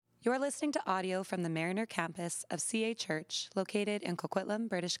You're listening to audio from the Mariner campus of CA Church, located in Coquitlam,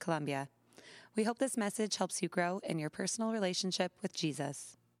 British Columbia. We hope this message helps you grow in your personal relationship with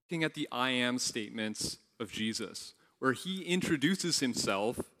Jesus. Looking at the I am statements of Jesus, where he introduces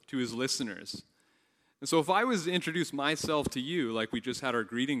himself to his listeners. And so if I was to introduce myself to you, like we just had our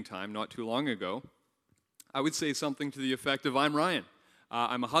greeting time not too long ago, I would say something to the effect of, I'm Ryan.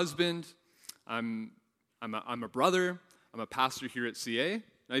 I'm a husband. I'm a brother. I'm a pastor here at CA.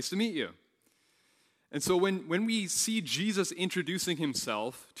 Nice to meet you. And so when we see Jesus introducing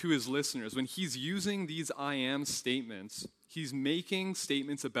himself to his listeners, when he's using these I am statements, he's making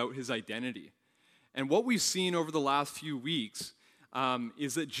statements about his identity. And what we've seen over the last few weeks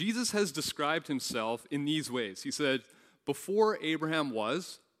is that Jesus has described himself in these ways. He said, before Abraham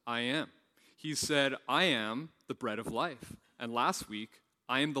was, I am. He said, I am the bread of life. And last week,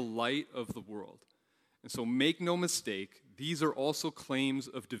 I am the light of the world. And so make no mistake, these are also claims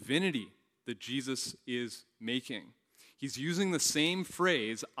of divinity that Jesus is making. He's using the same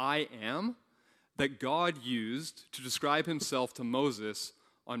phrase, I am, that God used to describe himself to Moses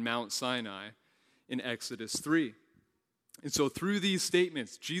on Mount Sinai in Exodus 3. And so through these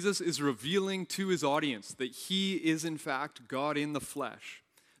statements, Jesus is revealing to his audience that he is in fact God in the flesh,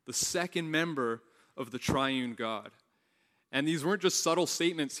 the second member of the triune God. And these weren't just subtle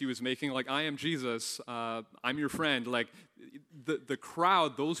statements he was making, like, I am Jesus, I'm your friend. Like, the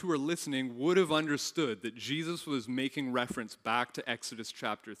crowd, those who were listening, would have understood that Jesus was making reference back to Exodus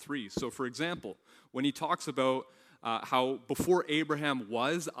chapter 3. So, for example, when he talks about how before Abraham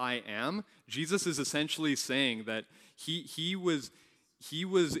was, I am, Jesus is essentially saying that he was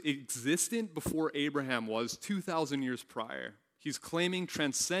existent before Abraham was 2,000 years prior. He's claiming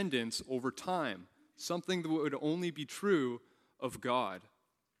transcendence over time, something that would only be true of God.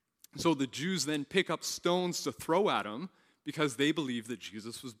 So the Jews then pick up stones to throw at him because they believed that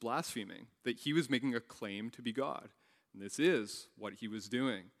Jesus was blaspheming, that he was making a claim to be God. And this is what he was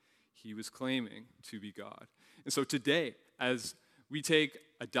doing. He was claiming to be God. And so today, as we take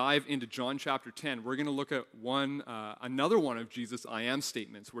a dive into John chapter 10, we're going to look at another one of Jesus' I am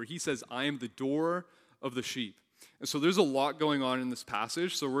statements, where he says, I am the door of the sheep. And so there's a lot going on in this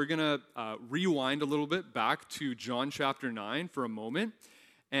passage, so we're going to rewind a little bit back to John chapter 9 for a moment.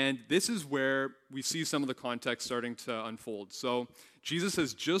 And this is where we see some of the context starting to unfold. So Jesus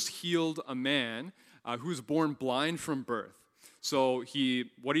has just healed a man who's born blind from birth. So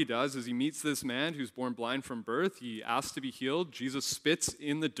what he does is he meets this man who's born blind from birth. He asks to be healed. Jesus spits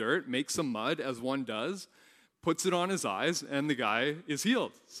in the dirt, makes some mud, as one does, puts it on his eyes, and the guy is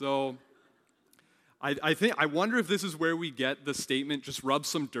healed. So I wonder if this is where we get the statement, just rub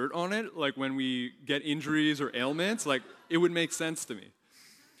some dirt on it, like when we get injuries or ailments. Like, it would make sense to me.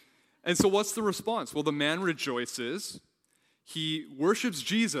 And so what's the response? Well, the man rejoices. He worships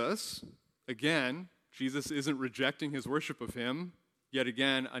Jesus. Again, Jesus isn't rejecting his worship of him. Yet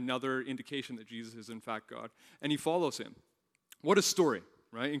again, another indication that Jesus is in fact God. And he follows him. What a story,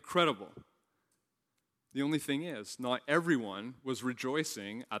 right? Incredible. The only thing is, not everyone was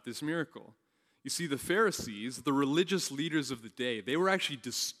rejoicing at this miracle. You see, the Pharisees, the religious leaders of the day, they were actually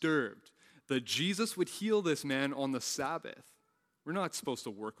disturbed that Jesus would heal this man on the Sabbath. We're not supposed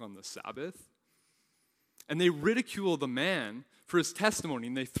to work on the Sabbath. And they ridicule the man for his testimony,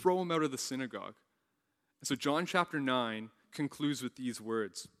 and they throw him out of the synagogue. And so John chapter 9 concludes with these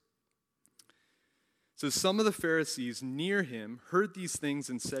words. It says, some of the Pharisees near him heard these things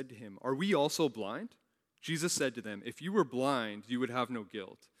and said to him, are we also blind? Jesus said to them, if you were blind, you would have no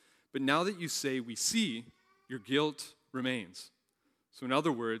guilt. But now that you say we see, your guilt remains. So in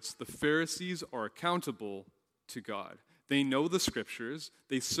other words, the Pharisees are accountable to God. They know the scriptures,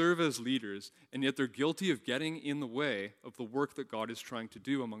 they serve as leaders, and yet they're guilty of getting in the way of the work that God is trying to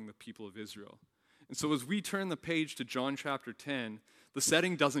do among the people of Israel. And so as we turn the page to John chapter 10, the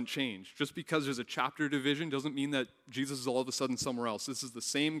setting doesn't change. Just because there's a chapter division doesn't mean that Jesus is all of a sudden somewhere else. This is the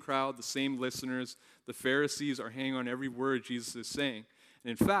same crowd, the same listeners. The Pharisees are hanging on every word Jesus is saying. And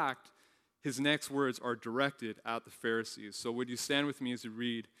in fact, his next words are directed at the Pharisees. So would you stand with me as we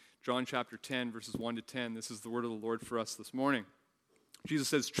read John chapter 10, verses 1 to 10. This is the word of the Lord for us this morning. Jesus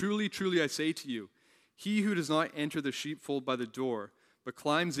says, truly, truly, I say to you, he who does not enter the sheepfold by the door, but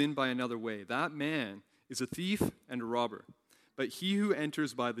climbs in by another way, that man is a thief and a robber. But he who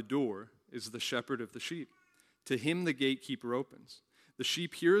enters by the door is the shepherd of the sheep. To him the gatekeeper opens. The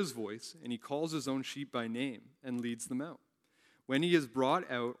sheep hear his voice, and he calls his own sheep by name and leads them out. When he has brought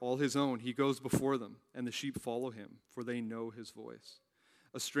out all his own, he goes before them, and the sheep follow him, for they know his voice.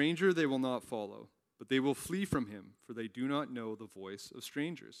 A stranger they will not follow, but they will flee from him, for they do not know the voice of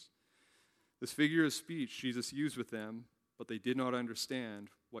strangers. This figure of speech Jesus used with them, but they did not understand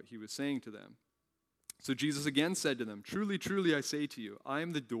what he was saying to them. So Jesus again said to them, "Truly, truly, I say to you, I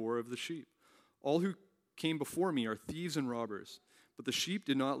am the door of the sheep. All who came before me are thieves and robbers, but the sheep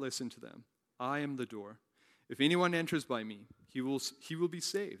did not listen to them. I am the door. If anyone enters by me, he will be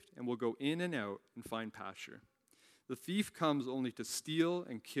saved and will go in and out and find pasture. The thief comes only to steal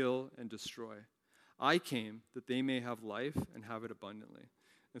and kill and destroy. I came that they may have life and have it abundantly."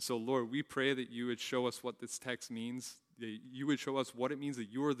 And so, Lord, we pray that you would show us what this text means, that you would show us what it means that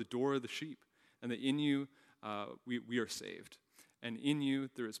you are the door of the sheep, and that in you we are saved. And in you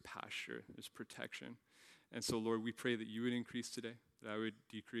there is pasture, there's protection. And so, Lord, we pray that you would increase today, that I would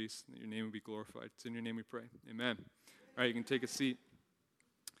decrease, and that your name would be glorified. It's in your name we pray. Amen. All right, you can take a seat.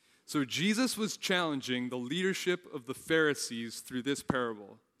 So Jesus was challenging the leadership of the Pharisees through this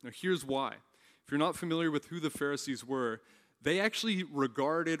parable. Now, here's why. If you're not familiar with who the Pharisees were, they actually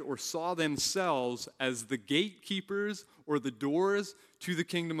regarded or saw themselves as the gatekeepers or the doors to the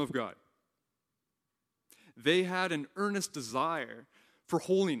kingdom of God. They had an earnest desire for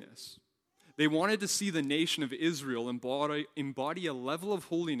holiness. They wanted to see the nation of Israel embody a level of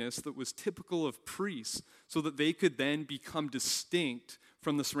holiness that was typical of priests so that they could then become distinct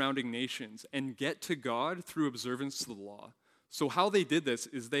from the surrounding nations and get to God through observance of the law. So how they did this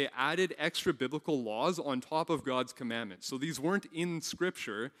is they added extra biblical laws on top of God's commandments. So these weren't in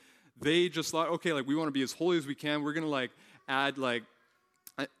Scripture. They just thought, okay, we want to be as holy as we can. We're going to add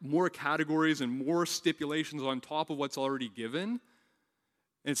more categories and more stipulations on top of what's already given.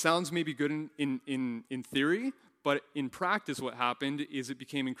 And it sounds maybe good in theory, but in practice what happened is it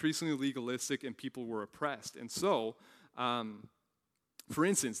became increasingly legalistic and people were oppressed. And so, for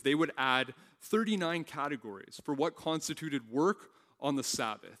instance, they would add 39 categories for what constituted work on the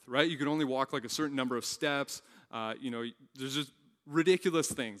Sabbath, right? You could only walk a certain number of steps. There's just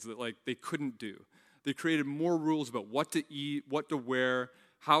ridiculous things that they couldn't do. They created more rules about what to eat, what to wear,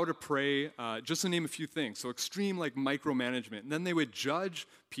 how to pray, just to name a few things. So extreme micromanagement. And then they would judge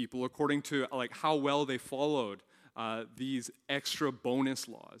people according to how well they followed these extra bonus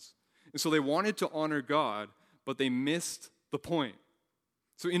laws. And so they wanted to honor God, but they missed the point.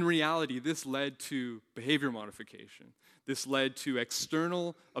 So in reality, this led to behavior modification. This led to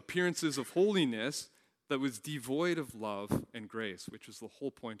external appearances of holiness that was devoid of love and grace, which is the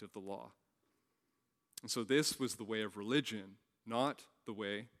whole point of the law. And so this was the way of religion, not the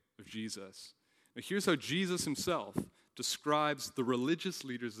way of Jesus. Now here's how Jesus himself describes the religious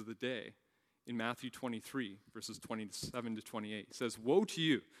leaders of the day in Matthew 23, verses 27 to 28. He says, "Woe to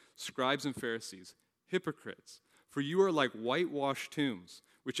you, scribes and Pharisees, hypocrites, for you are like whitewashed tombs,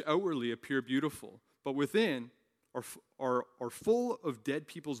 which outwardly appear beautiful, but within are full of dead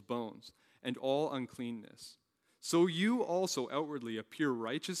people's bones and all uncleanness. So you also outwardly appear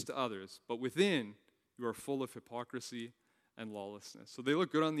righteous to others, but within you are full of hypocrisy and lawlessness." So they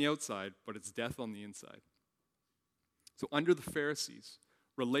look good on the outside, but it's death on the inside. So under the Pharisees,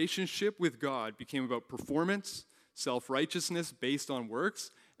 relationship with God became about performance, self-righteousness based on works,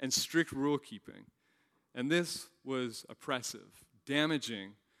 and strict rule-keeping. And this was oppressive,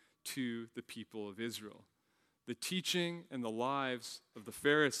 damaging to the people of Israel. The teaching and the lives of the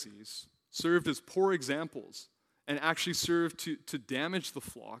Pharisees served as poor examples and actually served to damage the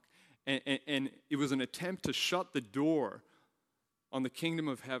flock. And it was an attempt to shut the door on the kingdom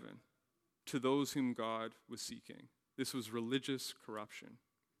of heaven to those whom God was seeking. This was religious corruption.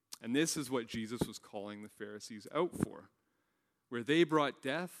 And this is what Jesus was calling the Pharisees out for. Where they brought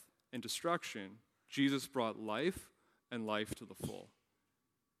death and destruction, Jesus brought life and life to the full.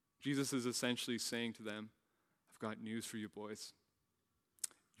 Jesus is essentially saying to them, "I've got news for you, boys.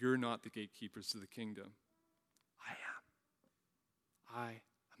 You're not the gatekeepers to the kingdom. I am. I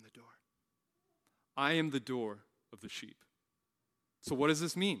am the door. I am the door of the sheep." So what does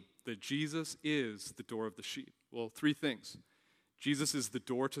this mean? That Jesus is the door of the sheep? Well, three things. Jesus is the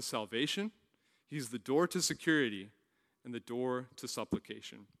door to salvation, he's the door to security, and the door to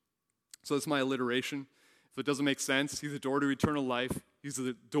supplication. So that's my alliteration. If it doesn't make sense, he's the door to eternal life, he's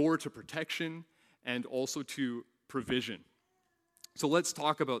the door to protection, and also to provision. So let's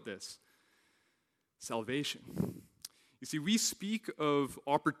talk about this. Salvation. You see, we speak of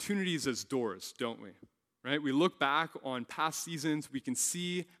opportunities as doors, don't we? Right? We look back on past seasons, we can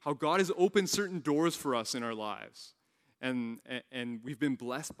see how God has opened certain doors for us in our lives. And we've been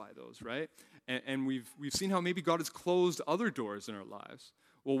blessed by those, right? And we've seen how maybe God has closed other doors in our lives.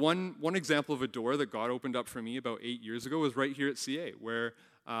 Well, one example of a door that God opened up for me about 8 years ago was right here at CA, where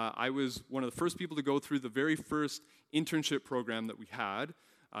I was one of the first people to go through the very first internship program that we had.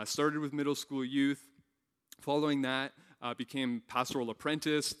 Started with middle school youth. Following that, became pastoral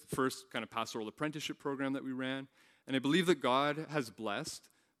apprentice, first kind of pastoral apprenticeship program that we ran. And I believe that God has blessed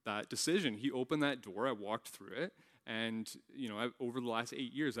that decision. He opened that door. I walked through it. And, over the last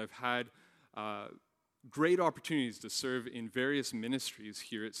 8 years, I've had great opportunities to serve in various ministries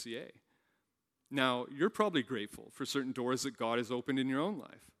here at CA. Now, you're probably grateful for certain doors that God has opened in your own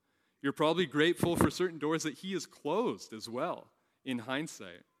life. You're probably grateful for certain doors that he has closed as well, in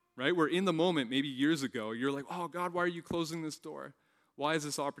hindsight, right? Where in the moment, maybe years ago, you're like, oh, God, why are you closing this door? Why is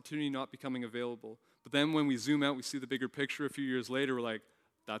this opportunity not becoming available? But then when we zoom out, we see the bigger picture a few years later, we're like,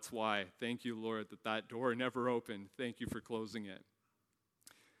 that's why. Thank you, Lord, that door never opened. Thank you for closing it.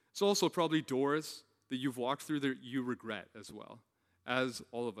 It's also probably doors that you've walked through that you regret as well, as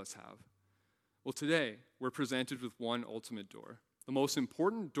all of us have. Well, today, we're presented with one ultimate door, the most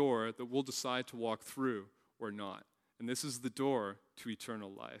important door that we'll decide to walk through or not. And this is the door to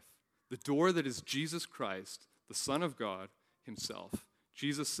eternal life. The door that is Jesus Christ, the Son of God himself.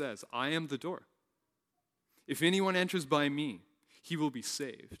 Jesus says, I am the door. If anyone enters by me, he will be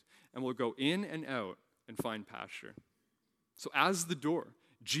saved and will go in and out and find pasture. So as the door,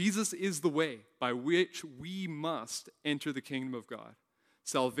 Jesus is the way by which we must enter the kingdom of God.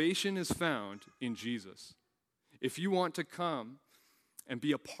 Salvation is found in Jesus. If you want to come and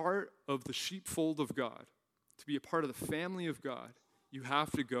be a part of the sheepfold of God, to be a part of the family of God, you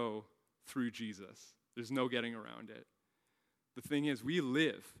have to go through Jesus. There's no getting around it. The thing is, we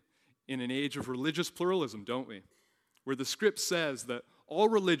live in an age of religious pluralism, don't we? Where the script says that all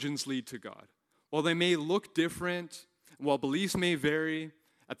religions lead to God. While they may look different, while beliefs may vary,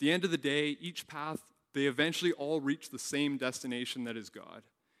 at the end of the day, each path, they eventually all reach the same destination that is God.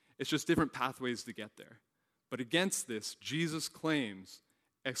 It's just different pathways to get there. But against this, Jesus claims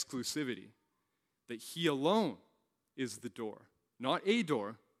exclusivity, that he alone is the door. Not a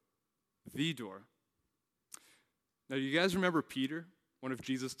door, the door. Now, do you guys remember Peter, one of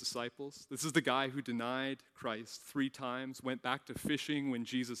Jesus' disciples? This is the guy who denied Christ 3 times, went back to fishing when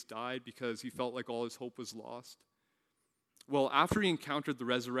Jesus died because he felt like all his hope was lost. Well, after he encountered the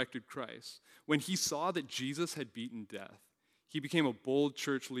resurrected Christ, when he saw that Jesus had beaten death, he became a bold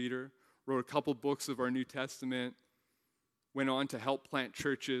church leader, wrote a couple books of our New Testament, went on to help plant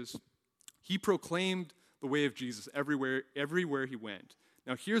churches. He proclaimed the way of Jesus everywhere he went.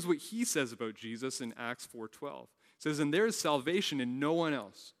 Now, here's what he says about Jesus in Acts 4:12. It says, and there is salvation in no one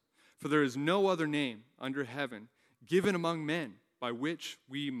else, for there is no other name under heaven given among men by which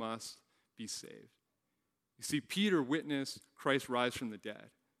we must be saved. You see, Peter witnessed Christ rise from the dead.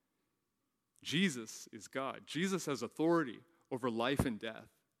 Jesus is God. Jesus has authority over life and death.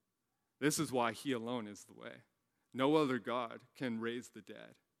 This is why he alone is the way. No other God can raise the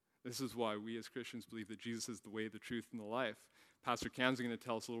dead. This is why we as Christians believe that Jesus is the way, the truth, and the life. Pastor Cam's going to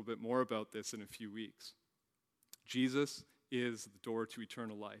tell us a little bit more about this in a few weeks. Jesus is the door to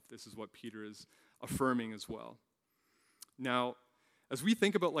eternal life. This is what Peter is affirming as well. Now, as we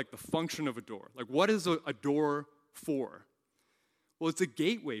think about the function of a door, what is a door for? Well, it's a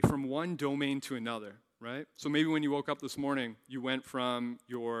gateway from one domain to another, right? So maybe when you woke up this morning, you went from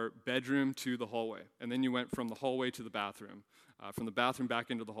your bedroom to the hallway, and then you went from the hallway to the bathroom, from the bathroom back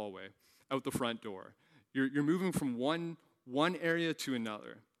into the hallway, out the front door. You're moving from one area to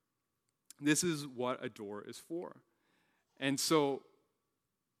another. This is what a door is for. And so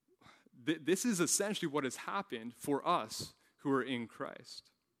this is essentially what has happened for us who are in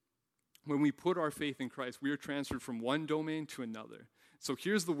Christ. When we put our faith in Christ, we are transferred from one domain to another. So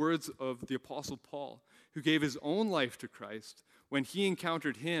here's the words of the Apostle Paul, who gave his own life to Christ when he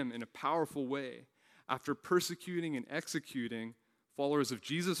encountered him in a powerful way after persecuting and executing followers of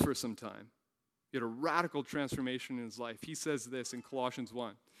Jesus for some time. He had a radical transformation in his life. He says this in Colossians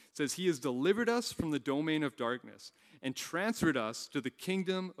 1. It says, he has delivered us from the domain of darkness and transferred us to the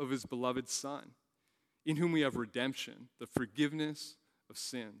kingdom of his beloved Son, in whom we have redemption, the forgiveness of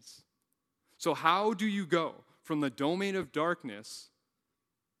sins. So how do you go from the domain of darkness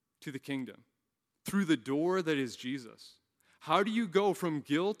to the kingdom? Through the door that is Jesus. How do you go from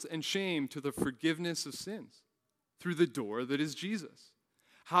guilt and shame to the forgiveness of sins? Through the door that is Jesus.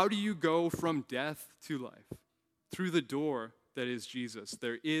 How do you go from death to life? Through the door that is Jesus.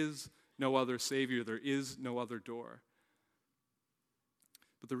 There is no other Savior. There is no other door.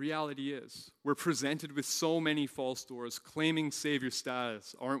 But the reality is, we're presented with so many false doors claiming Savior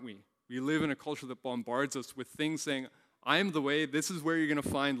status, aren't we? We live in a culture that bombards us with things saying, I am the way, this is where you're going to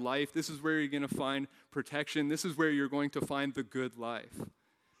find life, this is where you're going to find protection, this is where you're going to find the good life.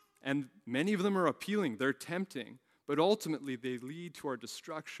 And many of them are appealing, they're tempting, but ultimately they lead to our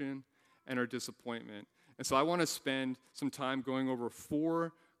destruction and our disappointment. And so I want to spend some time going over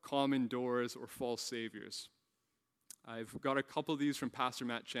 4 common doors or false saviors. I've got a couple of these from Pastor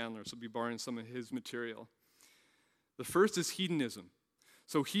Matt Chandler, so I'll be borrowing some of his material. The first is hedonism.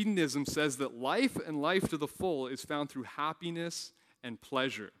 So hedonism says that life and life to the full is found through happiness and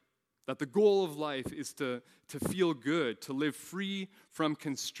pleasure. That the goal of life is to feel good, to live free from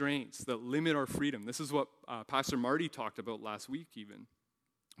constraints that limit our freedom. This is what Pastor Marty talked about last week even.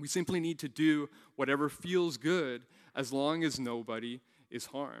 We simply need to do whatever feels good as long as nobody is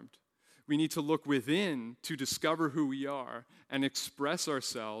harmed. We need to look within to discover who we are and express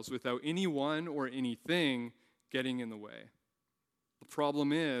ourselves without anyone or anything getting in the way. The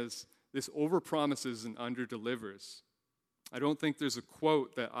problem is, this overpromises and underdelivers. I don't think there's a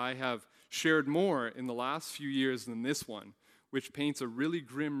quote that I have shared more in the last few years than this one, which paints a really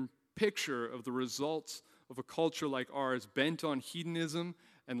grim picture of the results of a culture like ours bent on hedonism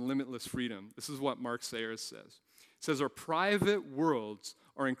and limitless freedom. This is what Mark Sayers says. It says, our private worlds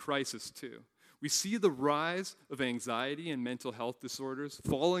are in crisis too. We see the rise of anxiety and mental health disorders,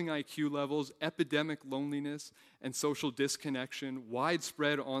 falling IQ levels, epidemic loneliness and social disconnection,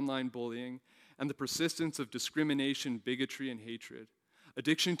 widespread online bullying, and the persistence of discrimination, bigotry, and hatred.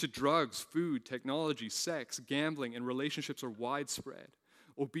 Addiction to drugs, food, technology, sex, gambling, and relationships are widespread.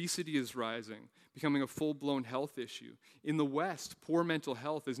 Obesity is rising, becoming a full-blown health issue. In the West, poor mental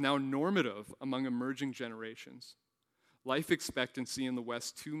health is now normative among emerging generations. Life expectancy in the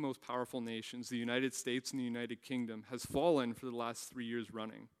West's two most powerful nations, the United States and the United Kingdom, has fallen for the last 3 years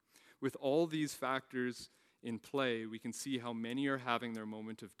running. With all these factors in play, we can see how many are having their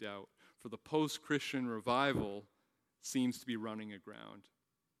moment of doubt, for the post-Christian revival seems to be running aground.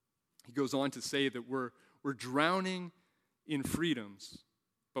 He goes on to say that we're drowning in freedoms,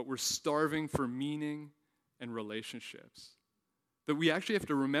 but we're starving for meaning and relationships. That we actually have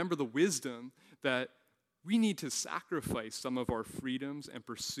to remember the wisdom that we need to sacrifice some of our freedoms and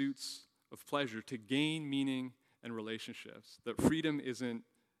pursuits of pleasure to gain meaning and relationships. That freedom isn't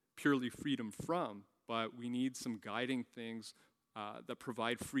purely freedom from, but we need some guiding things that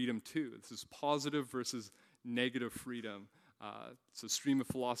provide freedom too. This is positive versus negative freedom. It's a stream of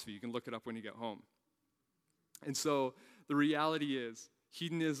philosophy. You can look it up when you get home. And so the reality is,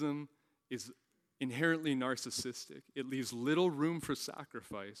 hedonism is inherently narcissistic. It leaves little room for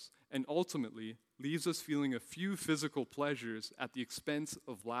sacrifice and ultimately leaves us feeling a few physical pleasures at the expense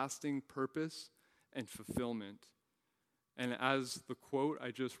of lasting purpose and fulfillment. And as the quote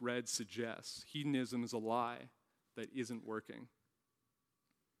I just read suggests, hedonism is a lie that isn't working.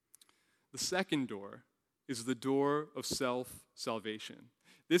 The second door is the door of self-salvation.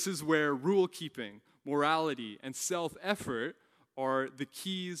 This is where rule-keeping, morality, and self-effort are the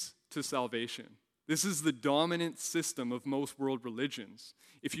keys to salvation. This is the dominant system of most world religions.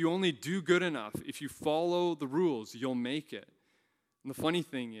 If you only do good enough, if you follow the rules, you'll make it. And the funny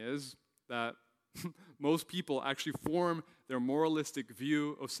thing is that most people actually form their moralistic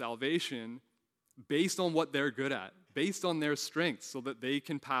view of salvation based on what they're good at, based on their strengths, so that they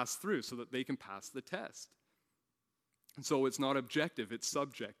can pass through, so that they can pass the test. And so it's not objective, it's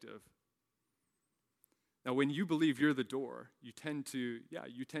subjective. Now, when you believe you're the door, you tend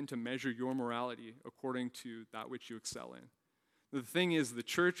to measure your morality according to that which you excel in. The thing is, the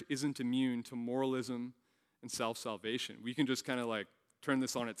church isn't immune to moralism and self-salvation. We can just kind of like turn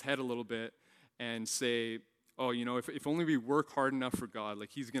this on its head a little bit and say, oh, if only we work hard enough for God, like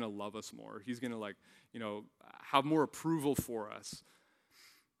he's going to love us more. He's going to have more approval for us.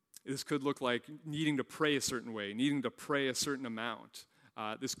 This could look like needing to pray a certain way, needing to pray a certain amount.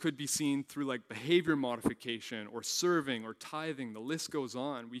 This could be seen through like behavior modification or serving or tithing. The list goes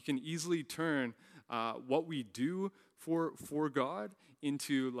on. We can easily turn what we do for God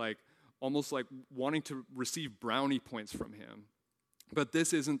into like almost like wanting to receive brownie points from him. But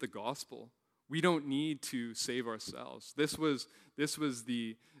this isn't the gospel. We don't need to save ourselves. This was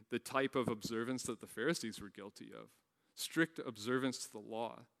the type of observance that the Pharisees were guilty of. Strict observance to the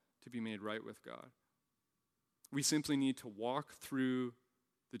law to be made right with God. We simply need to walk through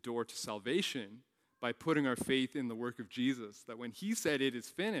the door to salvation by putting our faith in the work of Jesus. That when he said it is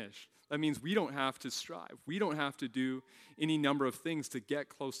finished, that means we don't have to strive. We don't have to do any number of things to get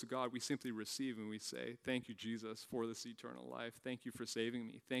close to God. We simply receive and we say, thank you, Jesus, for this eternal life. Thank you for saving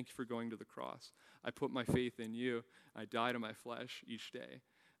me. Thank you for going to the cross. I put my faith in you. I die to my flesh each day.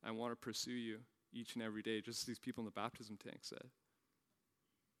 I want to pursue you each and every day, just as these people in the baptism tank said.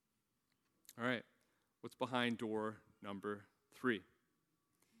 All right, what's behind door number 3?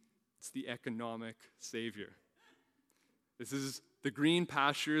 It's the economic savior. This is the green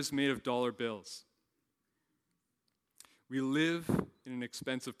pastures made of dollar bills. We live in an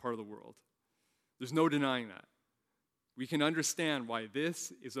expensive part of the world. There's no denying that. We can understand why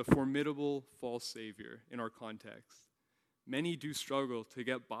this is a formidable false savior in our context. Many do struggle to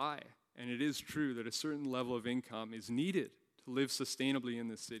get by, and it is true that a certain level of income is needed to live sustainably in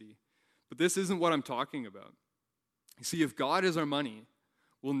this city. But this isn't what I'm talking about. You see, if God is our money,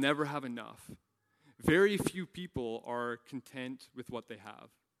 we'll never have enough. Very few people are content with what they have.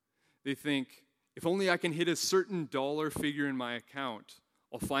 They think, if only I can hit a certain dollar figure in my account,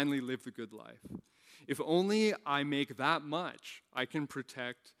 I'll finally live the good life. If only I make that much, I can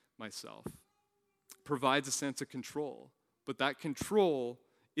protect myself. Provides a sense of control. But that control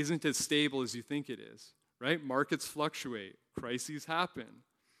isn't as stable as you think it is, right? Markets fluctuate. Crises happen.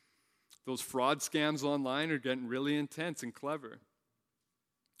 Those fraud scams online are getting really intense and clever.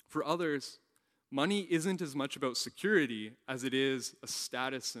 For others, money isn't as much about security as it is a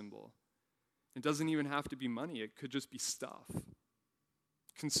status symbol. It doesn't even have to be money. It could just be stuff.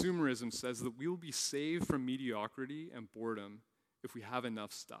 Consumerism says that we will be saved from mediocrity and boredom if we have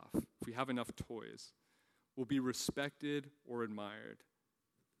enough stuff, if we have enough toys. We'll be respected or admired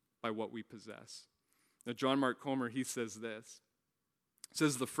by what we possess. Now, John Mark Comer, he says this. He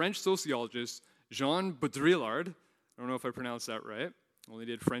says, the French sociologist Jean Baudrillard, I don't know if I pronounced that right, only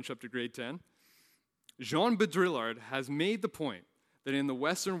did French up to grade 10. Jean Baudrillard has made the point that in the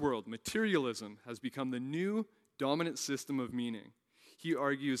Western world, materialism has become the new dominant system of meaning. He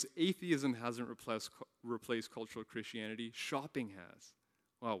argues atheism hasn't replaced cultural Christianity, shopping has.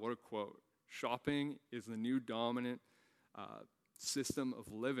 Wow, what a quote. Shopping is the new dominant system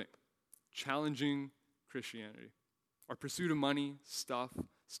of living, challenging Christianity. Our pursuit of money, stuff,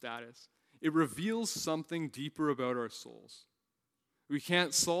 status, it reveals something deeper about our souls. We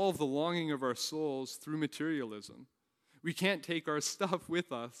can't solve the longing of our souls through materialism. We can't take our stuff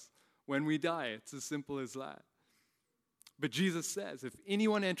with us when we die. It's as simple as that. But Jesus says, if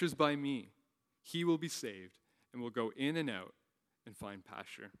anyone enters by me, he will be saved and will go in and out and find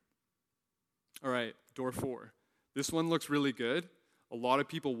pasture. All right, door 4. This one looks really good. A lot of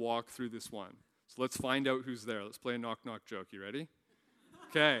people walk through this one. So let's find out who's there. Let's play a knock-knock joke. You ready?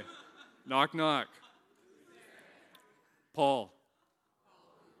 Okay. Knock-knock. Paul.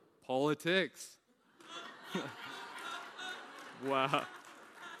 Politics. Wow.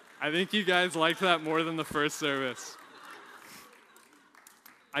 I think you guys liked that more than the first service.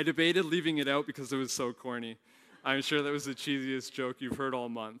 I debated leaving it out because it was so corny. I'm sure that was the cheesiest joke you've heard all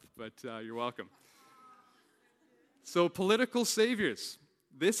month, but you're welcome. So, political saviors.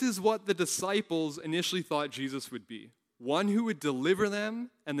 This is what the disciples initially thought Jesus would be. One who would deliver them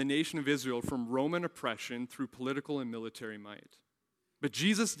and the nation of Israel from Roman oppression through political and military might. But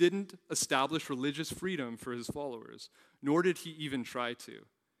Jesus didn't establish religious freedom for his followers, nor did he even try to.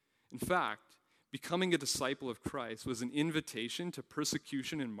 In fact, becoming a disciple of Christ was an invitation to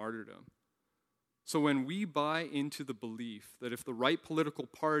persecution and martyrdom. So when we buy into the belief that if the right political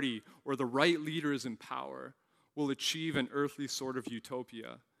party or the right leader is in power, will achieve an earthly sort of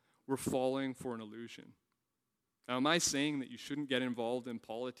utopia, we're falling for an illusion. Now, am I saying that you shouldn't get involved in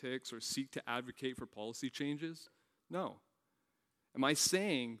politics or seek to advocate for policy changes? No. Am I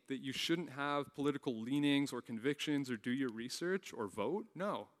saying that you shouldn't have political leanings or convictions or do your research or vote?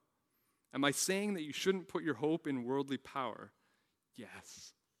 No. Am I saying that you shouldn't put your hope in worldly power?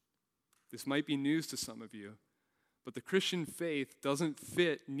 Yes. This might be news to some of you, but the Christian faith doesn't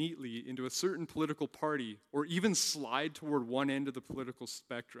fit neatly into a certain political party or even slide toward one end of the political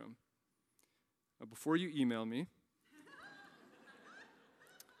spectrum. Now, before you email me,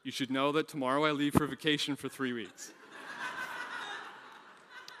 you should know that tomorrow I leave for vacation for 3 weeks.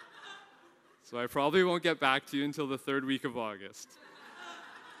 So I probably won't get back to you until the 3rd week of August.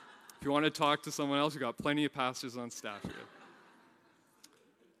 If you want to talk to someone else, we've got plenty of pastors on staff here.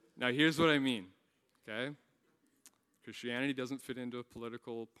 Now, here's what I mean, okay? Christianity doesn't fit into a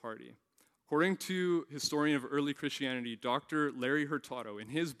political party. According to historian of early Christianity, Dr. Larry Hurtado, in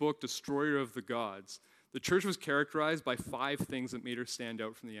his book, Destroyer of the Gods, the church was characterized by 5 things that made her stand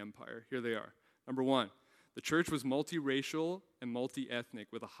out from the empire. Here they are. Number 1, the church was multiracial and multi-ethnic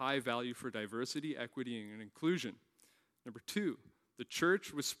with a high value for diversity, equity, and inclusion. Number 2, the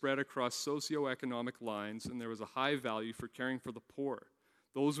church was spread across socioeconomic lines, and there was a high value for caring for the poor.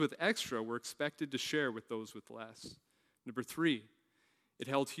 Those with extra were expected to share with those with less. Number 3, it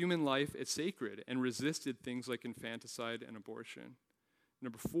held human life as sacred and resisted things like infanticide and abortion.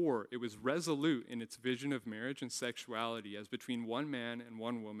 Number 4, it was resolute in its vision of marriage and sexuality as between one man and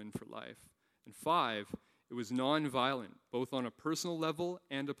one woman for life. And 5, it was nonviolent, both on a personal level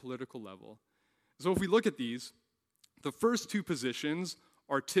and a political level. So if we look at these, the first 2 positions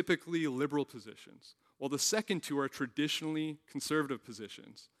are typically liberal positions, while the second 2 are traditionally conservative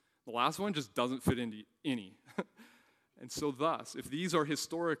positions. The last one just doesn't fit into any. And so thus, if these are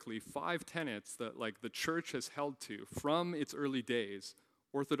historically 5 tenets that the church has held to from its early days,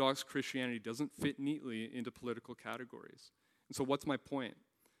 Orthodox Christianity doesn't fit neatly into political categories. And so what's my point?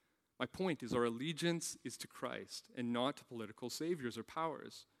 My point is our allegiance is to Christ and not to political saviors or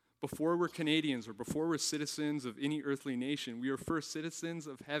powers. Before we're Canadians or before we're citizens of any earthly nation, we are first citizens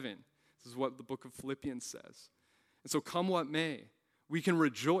of heaven. This is what the book of Philippians says. And so come what may, we can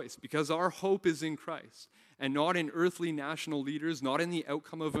rejoice because our hope is in Christ and not in earthly national leaders, not in the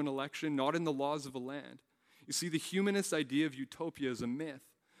outcome of an election, not in the laws of a land. You see, the humanist idea of utopia is a myth,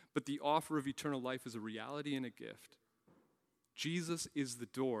 but the offer of eternal life is a reality and a gift. Jesus is the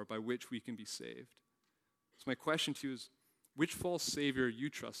door by which we can be saved. So my question to you is, which false savior are you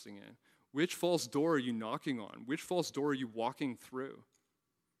trusting in? Which false door are you knocking on? Which false door are you walking through?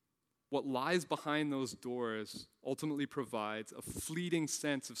 What lies behind those doors ultimately provides a fleeting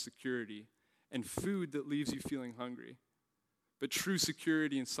sense of security and food that leaves you feeling hungry. But true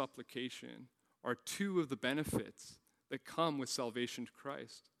security and supplication are two of the benefits that come with salvation to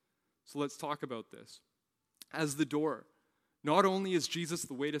Christ. So let's talk about this. As the door, not only is Jesus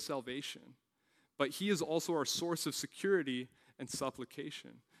the way to salvation, but he is also our source of security and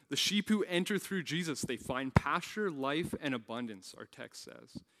supplication. The sheep who enter through Jesus, they find pasture, life, and abundance, our text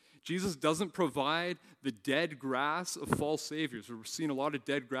says. Jesus doesn't provide the dead grass of false saviors. We're seeing a lot of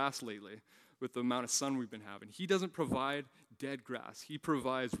dead grass lately with the amount of sun we've been having. He doesn't provide dead grass. He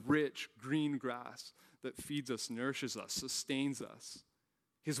provides rich, green grass that feeds us, nourishes us, sustains us.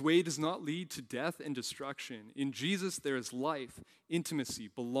 His way does not lead to death and destruction. In Jesus, there is life, intimacy,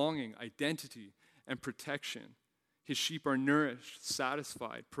 belonging, identity, and protection. His sheep are nourished,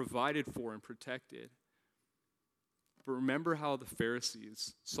 satisfied, provided for, and protected. But remember how the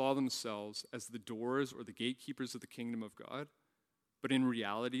Pharisees saw themselves as the doors or the gatekeepers of the kingdom of God, but in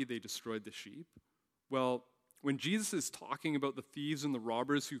reality, they destroyed the sheep? Well, when Jesus is talking about the thieves and the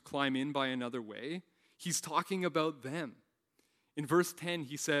robbers who climb in by another way, he's talking about them. In verse 10,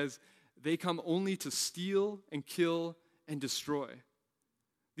 he says, they come only to steal and kill and destroy.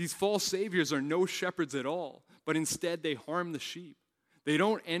 These false saviors are no shepherds at all, but instead they harm the sheep. They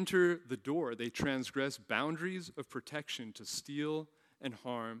don't enter the door. They transgress boundaries of protection to steal and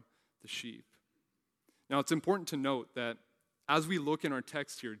harm the sheep. Now, it's important to note that as we look in our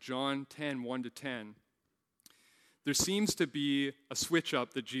text here, John 10, 1-10, there seems to be a switch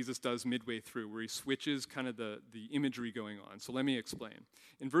up that Jesus does midway through where he switches kind of the imagery going on. So let me explain.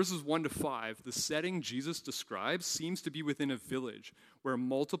 In verses 1-5, the setting Jesus describes seems to be within a village where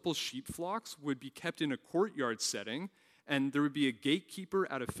multiple sheep flocks would be kept in a courtyard setting, and there would be a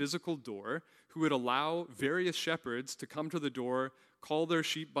gatekeeper at a physical door who would allow various shepherds to come to the door, call their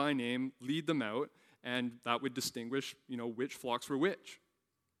sheep by name, lead them out, and that would distinguish, which flocks were which.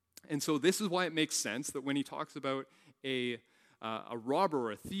 And so this is why it makes sense that when he talks about a robber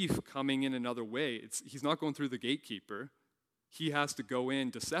or a thief coming in another way, he's not going through the gatekeeper. He has to go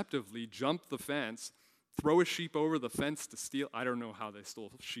in deceptively, jump the fence, throw a sheep over the fence to steal. I don't know how they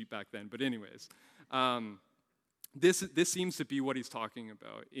stole sheep back then, but anyways. This seems to be what he's talking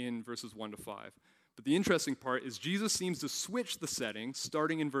about in verses 1-5. But the interesting part is Jesus seems to switch the setting,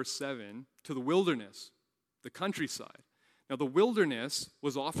 starting in verse 7, to the wilderness, the countryside. Now, the wilderness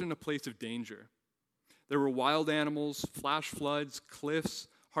was often a place of danger. There were wild animals, flash floods, cliffs,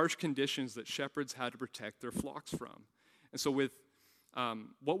 harsh conditions that shepherds had to protect their flocks from. And so with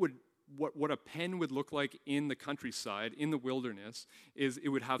what a pen would look like in the countryside, in the wilderness, is it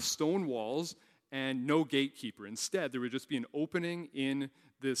would have stone walls and no gatekeeper. Instead, there would just be an opening in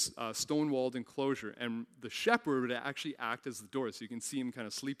this stone-walled enclosure, and the shepherd would actually act as the door. So you can see him kind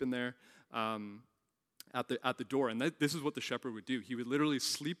of sleeping there at the door. And this is what the shepherd would do. He would literally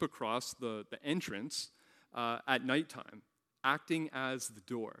sleep across the entrance at nighttime, acting as the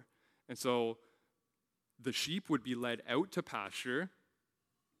door. And so the sheep would be led out to pasture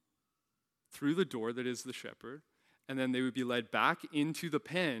through the door that is the shepherd, and then they would be led back into the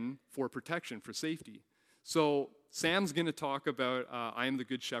pen for protection, for safety. So Sam's going to talk about I am the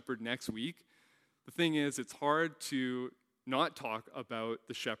good shepherd next week. The thing is, it's hard to not talk about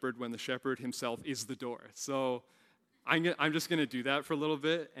the shepherd when the shepherd himself is the door. So I'm just going to do that for a little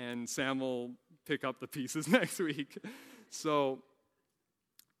bit, and Sam will pick up the pieces next week. So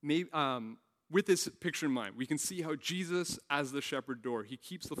maybe, with this picture in mind, we can see how Jesus, as the shepherd door, he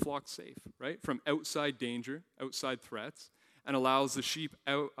keeps the flock safe, right, from outside danger, outside threats, and allows the sheep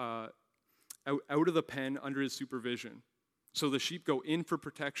out of the pen under his supervision. So the sheep go in for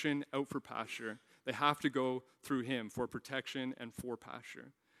protection, out for pasture. They have to go through him for protection and for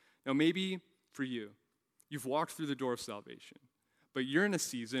pasture. Now, maybe for you, you've walked through the door of salvation, but you're in a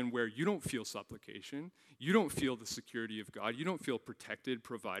season where you don't feel supplication, you don't feel the security of God, you don't feel protected,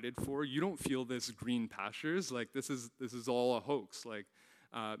 provided for, you don't feel this green pastures, like this is all a hoax. Like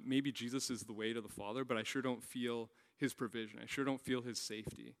maybe Jesus is the way to the Father, but I sure don't feel his provision. I sure don't feel his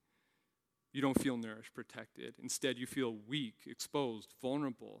safety. You don't feel nourished, protected. Instead, you feel weak, exposed,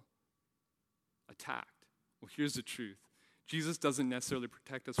 vulnerable, attacked. Well, here's the truth. Jesus doesn't necessarily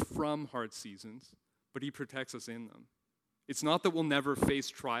protect us from hard seasons, but he protects us in them. It's not that we'll never face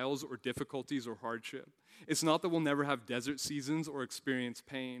trials or difficulties or hardship. It's not that we'll never have desert seasons or experience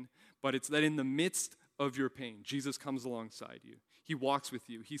pain, but it's that in the midst of your pain, Jesus comes alongside you. He walks with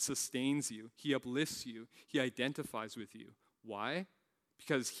you. He sustains you. He uplifts you. He identifies with you. Why?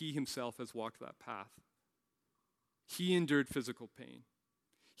 Because he himself has walked that path. He endured physical pain.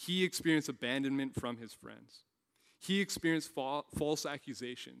 He experienced abandonment from his friends. He experienced false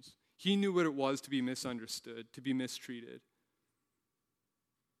accusations. He knew what it was to be misunderstood, to be mistreated.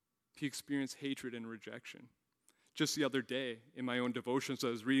 He experienced hatred and rejection. Just the other day, in my own devotions, I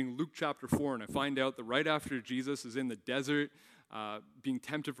was reading Luke chapter 4, and I find out that right after Jesus is in the desert, being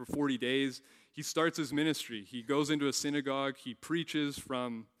tempted for 40 days, he starts his ministry. He goes into a synagogue, he preaches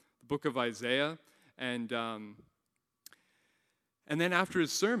from the book of Isaiah, and then after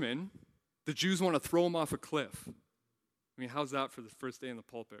his sermon, the Jews want to throw him off a cliff. I mean, how's that for the first day in the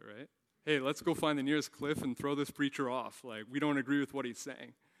pulpit, right? Hey, let's go find the nearest cliff and throw this preacher off. Like, we don't agree with what he's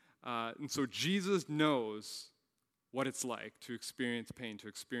saying. And so Jesus knows what it's like to experience pain, to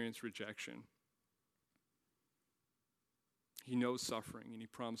experience rejection. He knows suffering, and he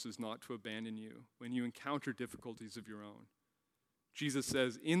promises not to abandon you when you encounter difficulties of your own. Jesus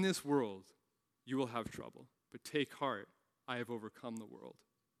says, in this world, you will have trouble, but take heart, I have overcome the world.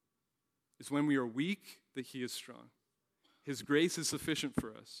 It's when we are weak that he is strong. His grace is sufficient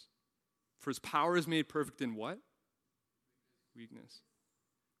for us. For his power is made perfect in what? Weakness.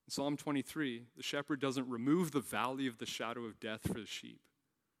 In Psalm 23, the shepherd doesn't remove the valley of the shadow of death for the sheep.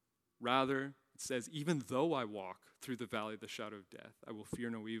 Rather, it says, even though I walk through the valley of the shadow of death, I will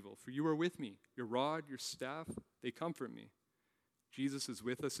fear no evil. For you are with me. Your rod, your staff, they comfort me. Jesus is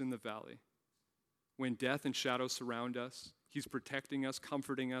with us in the valley. When death and shadow surround us, he's protecting us,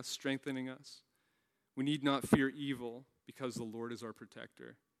 comforting us, strengthening us. We need not fear evil because the Lord is our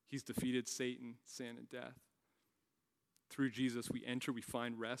protector. He's defeated Satan, sin, and death. Through Jesus, we enter, we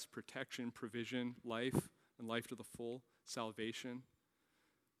find rest, protection, provision, life, and life to the full, salvation.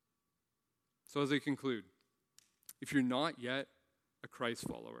 So as I conclude, if you're not yet a Christ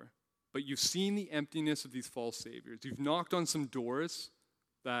follower, but you've seen the emptiness of these false saviors, you've knocked on some doors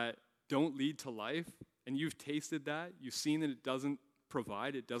that don't lead to life, and you've tasted that, you've seen that it doesn't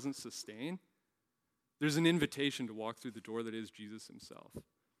provide, it doesn't sustain, there's an invitation to walk through the door that is Jesus himself.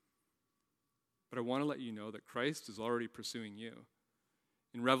 But I want to let you know that Christ is already pursuing you.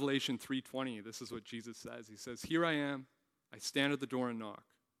 In Revelation 3:20, this is what Jesus says. He says, here I am, I stand at the door and knock.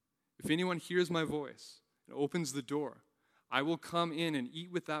 If anyone hears my voice and opens the door, I will come in and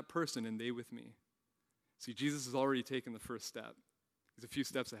eat with that person and they with me. See, Jesus has already taken the first step. He's a few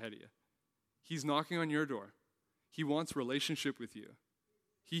steps ahead of you. He's knocking on your door. He wants relationship with you.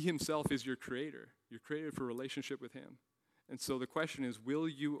 He himself is your creator. You're created for relationship with him. And so the question is, will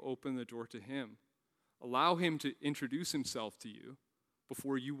you open the door to him? Allow him to introduce himself to you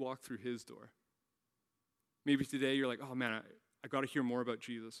before you walk through his door. Maybe today you're like, oh man, I got to hear more about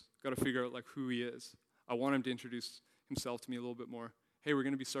Jesus. Got to figure out like who he is. I want him to introduce himself to me a little bit more. Hey, we're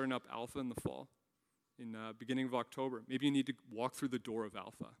going to be starting up Alpha in the fall, in beginning of October. Maybe you need to walk through the door of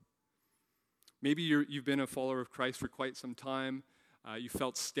Alpha. Maybe you've been a follower of Christ for quite some time. You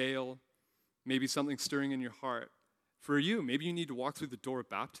felt stale. Maybe something's stirring in your heart. For you, maybe you need to walk through the door of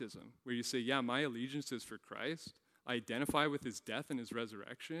baptism, where you say, yeah, my allegiance is for Christ. I identify with his death and his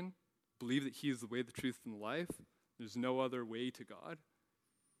resurrection. Believe that he is the way, the truth, and the life. There's no other way to God.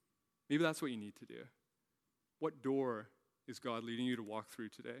 Maybe that's what you need to do. What door is God leading you to walk through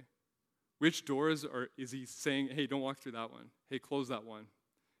today? Which doors is he saying, hey, don't walk through that one. Hey, close that one.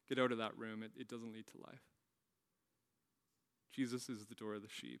 Get out of that room. It doesn't lead to life. Jesus is the door of the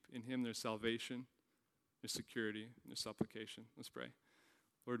sheep. In him there's salvation, there's security, and there's supplication. Let's pray.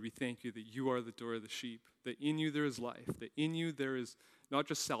 Lord, we thank you that you are the door of the sheep, that in you there is life, that in you there is not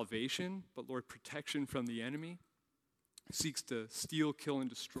just salvation, but, Lord, protection from the enemy who seeks to steal, kill, and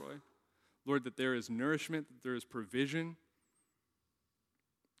destroy. Lord, that there is nourishment, that there is provision.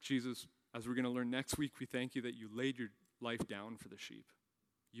 Jesus, as we're going to learn next week, we thank you that you laid your life down for the sheep.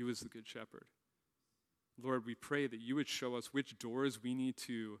 You as the good shepherd. Lord, we pray that you would show us which doors we need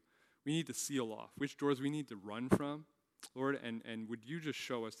to seal off, which doors we need to run from. Lord, and would you just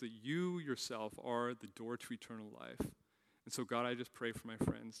show us that you yourself are the door to eternal life. And so, God, I just pray for my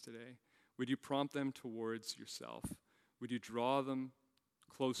friends today. Would you prompt them towards yourself? Would you draw them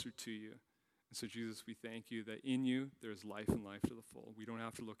closer to you? And so, Jesus, we thank you that in you there is life and life to the full. We don't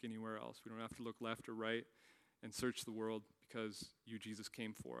have to look anywhere else. We don't have to look left or right. and search the world because you, Jesus,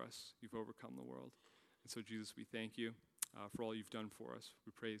 came for us. You've overcome the world. And so, Jesus, we thank you for all you've done for us.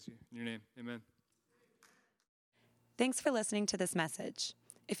 We praise you. In your name, amen. Thanks for listening to this message.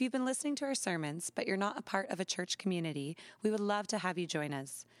 If you've been listening to our sermons, but you're not a part of a church community, we would love to have you join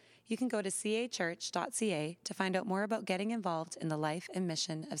us. You can go to cachurch.ca to find out more about getting involved in the life and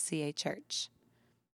mission of CA Church.